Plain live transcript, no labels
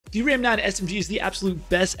The Ram 9 SMG is the absolute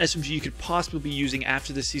best SMG you could possibly be using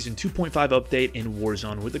after the Season 2.5 update in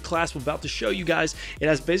Warzone. With the class I'm about to show you guys, it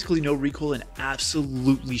has basically no recoil and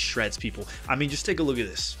absolutely shreds people. I mean, just take a look at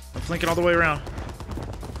this. I'm flanking all the way around.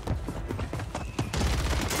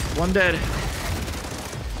 One dead.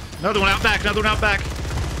 Another one out back, another one out back.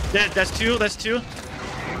 Dead, that's two, that's two.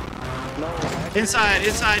 Inside,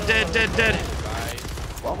 dead, dead.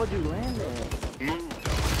 Why would you land there?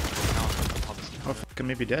 Oh, fuck, I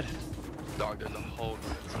may be dead. Dog, there's a whole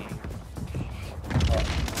team. Oh my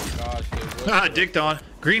gosh, dude. Ah, dicked on.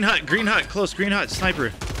 Green hut, close, green hut,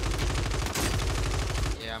 sniper.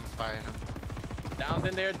 Yeah, I'm firing him. Down's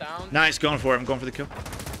in there, down. Nice, going for it, I'm going for the kill.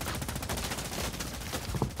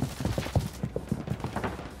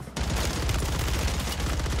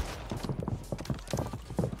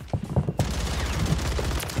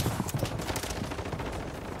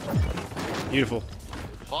 Beautiful.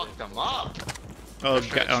 Fuck them up. Oh,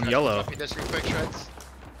 Shurredz, on yellow. Copy this real quick, Shurredz.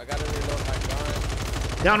 I gotta reload my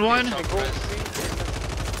gun. Down one. Alright.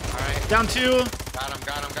 Down two. Got him.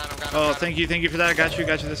 Oh, thank you for that. I got you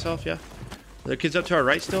this off, yeah. The kid's up to our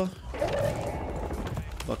right still.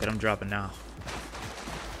 Fuck it, I'm dropping now.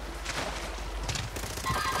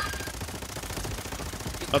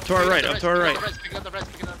 Up to our right, up to our right. Picking up the res.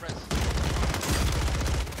 Alright,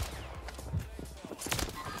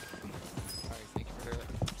 thank you for that.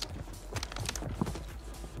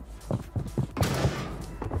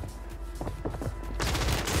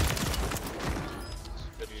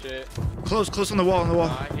 Good shit. Close on the wall,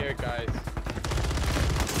 I hear it, guys.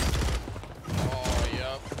 Oh,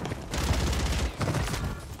 yup.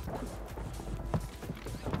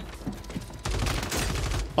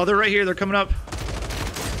 Oh, they're right here, they're coming up.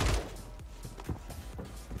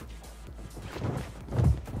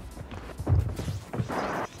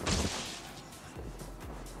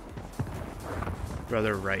 Bro,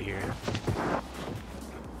 they're right here.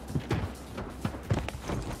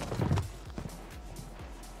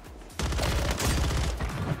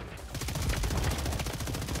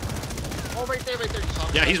 Oh, right there.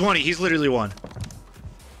 Yeah, he's one. He's literally one.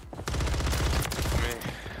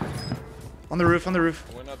 On the roof. I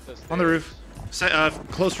went up the stairs. On the roof.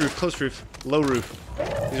 Close roof. Low roof.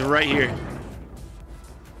 He's right here.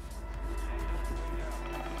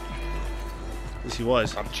 At least he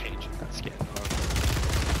was. I'm changing that skin.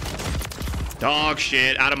 Dog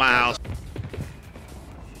shit, out of my house.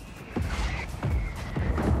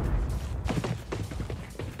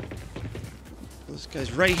 This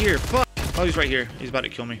guy's right here. Fuck. Oh, he's right here. He's about to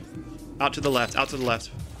kill me. Out to the left.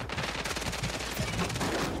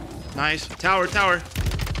 Nice. Tower.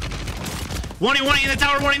 One in the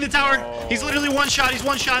tower. Oh. He's literally one shot.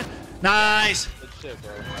 Nice. Good shit,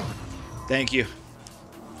 bro. Thank you.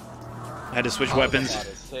 I had to switch weapons.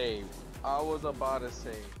 I was about to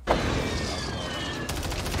save.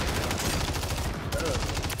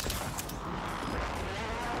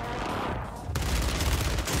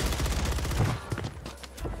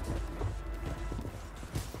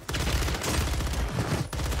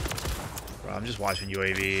 Bro, I'm just watching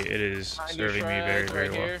UAV. It is serving me very,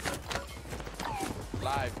 very well.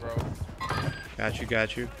 Live, bro. Got you.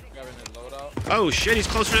 Grabbing the loadout. Oh shit, he's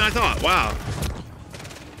closer than I thought. Wow.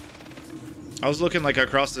 I was looking like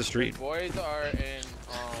across the street. Boys are in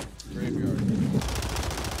graveyard.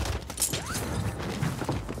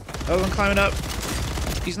 Oh, one climbing up.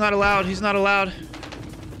 He's not allowed.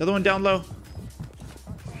 Another one down low.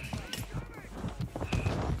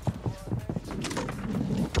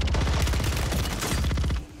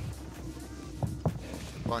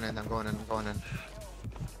 I'm going in.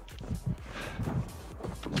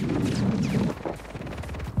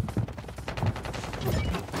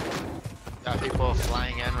 Got people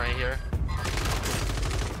flying in right here.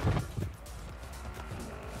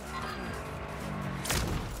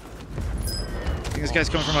 I think this guy's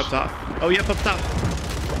coming from up top. Oh, yep, up top.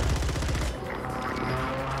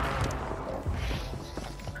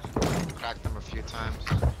 Cracked them a few times.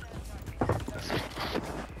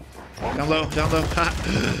 Down low.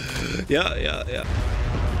 Yeah.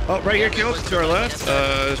 Oh, right here, killed to our left.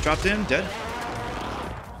 It's dropped in, dead.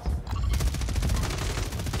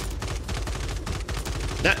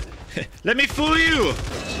 Let me fool you.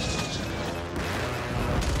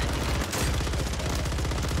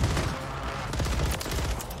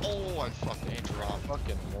 Oh, I fucking dropped.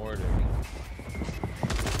 Fucking mortar.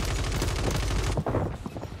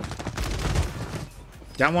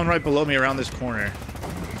 Down one right below me around this corner.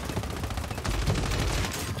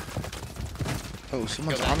 Oh,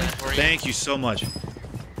 someone's on me? Thank you so much.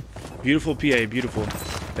 Beautiful PA, beautiful.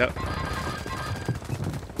 Yep.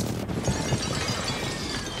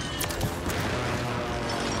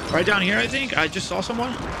 Right down here, I think. I just saw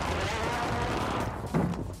someone.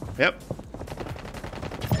 Yep.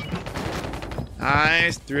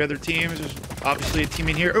 Nice. 3 other teams. There's obviously a team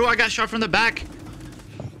in here. Oh, I got shot from the back.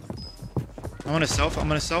 I'm gonna self.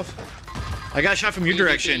 I got shot from your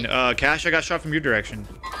direction. Cash, I got shot from your direction.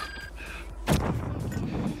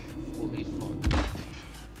 Holy fuck.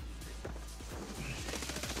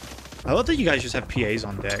 I love that you guys just have PAs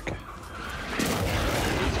on deck.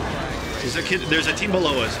 There's a team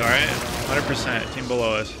below us, alright? 100% team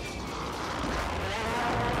below us.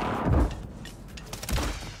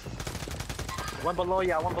 One below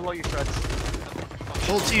you, Shurredz.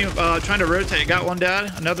 Whole team trying to rotate. Got one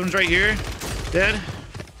dead. Another one's right here. Dead.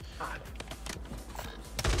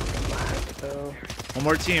 One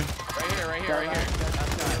more team. Right here.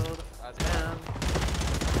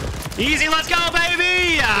 Easy, let's go,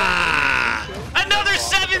 baby! Ah! Another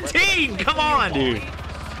 17! Come on, dude.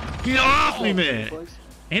 Get off me, man.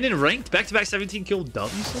 And in ranked, back-to-back 17 kill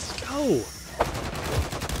W's. Let's go.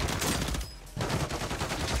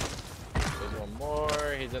 There's one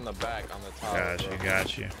more. He's in the back on the top.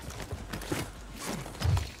 Got you.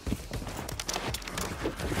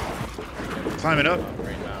 Climbing up.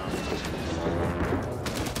 Right now.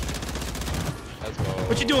 Let's go.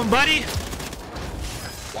 What you doing, buddy?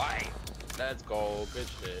 Why? Let's go. Good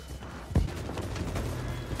shit.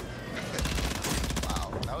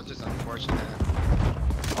 Wow, that was just unfortunate.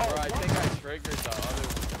 Bro, I think I triggered the other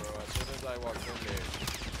one, bro, as soon as I walked in there.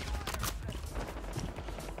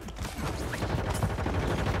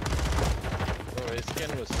 Bro, his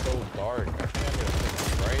skin was so dark. I think I need to put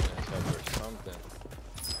the brightness up or something.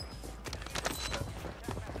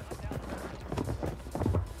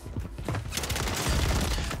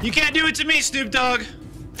 You can't do it to me, Snoop Dogg.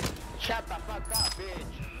 Shut the fuck up, bitch.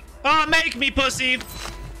 Oh, make me, pussy.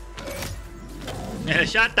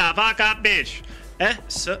 Shut the fuck up, bitch.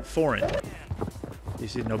 Foreign.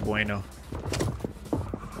 This is no bueno.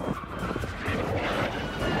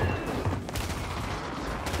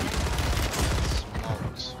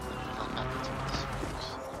 Smokes. What happened to the smokes?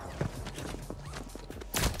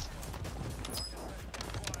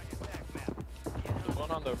 There's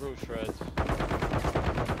one on the roof, Shurredz.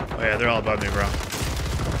 Oh yeah, they're all above me, bro.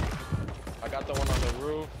 I got the one on the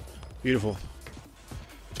roof. Beautiful.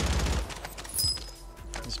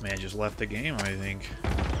 This man just left the game, I think.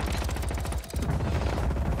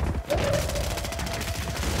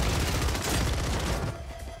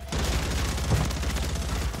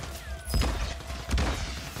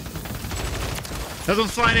 Another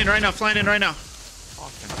one's flying in right now,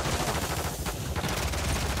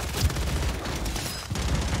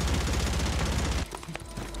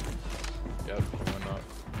 Yep, he went up.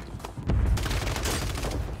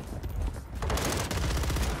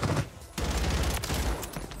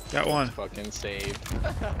 Got one. Fucking saved.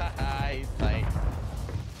 He's tight.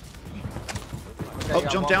 Oh,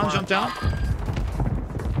 jump down.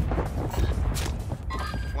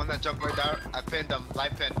 One that jumped right there. I pinned him.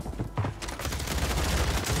 Light pin.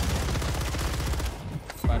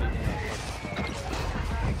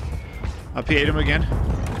 I PA'd him again.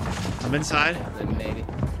 I'm inside.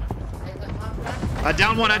 I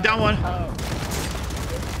down one. Oh,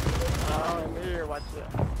 I'm here, watch it.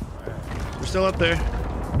 We're still up there.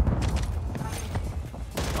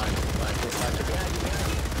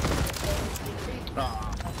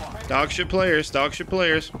 Dog shit players. Two.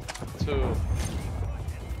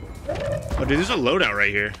 Oh, dude, there's a loadout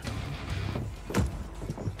right here.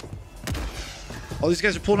 All these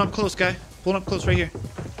guys are pulling up close, guy. Pulling up close right here.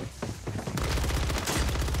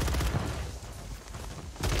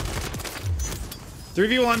 Three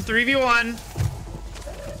v one.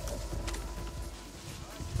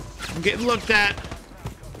 I'm getting looked at.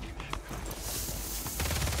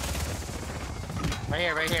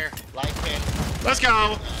 Right here. Light pin. Let's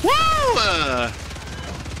go. Woo!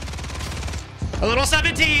 A little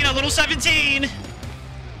 17.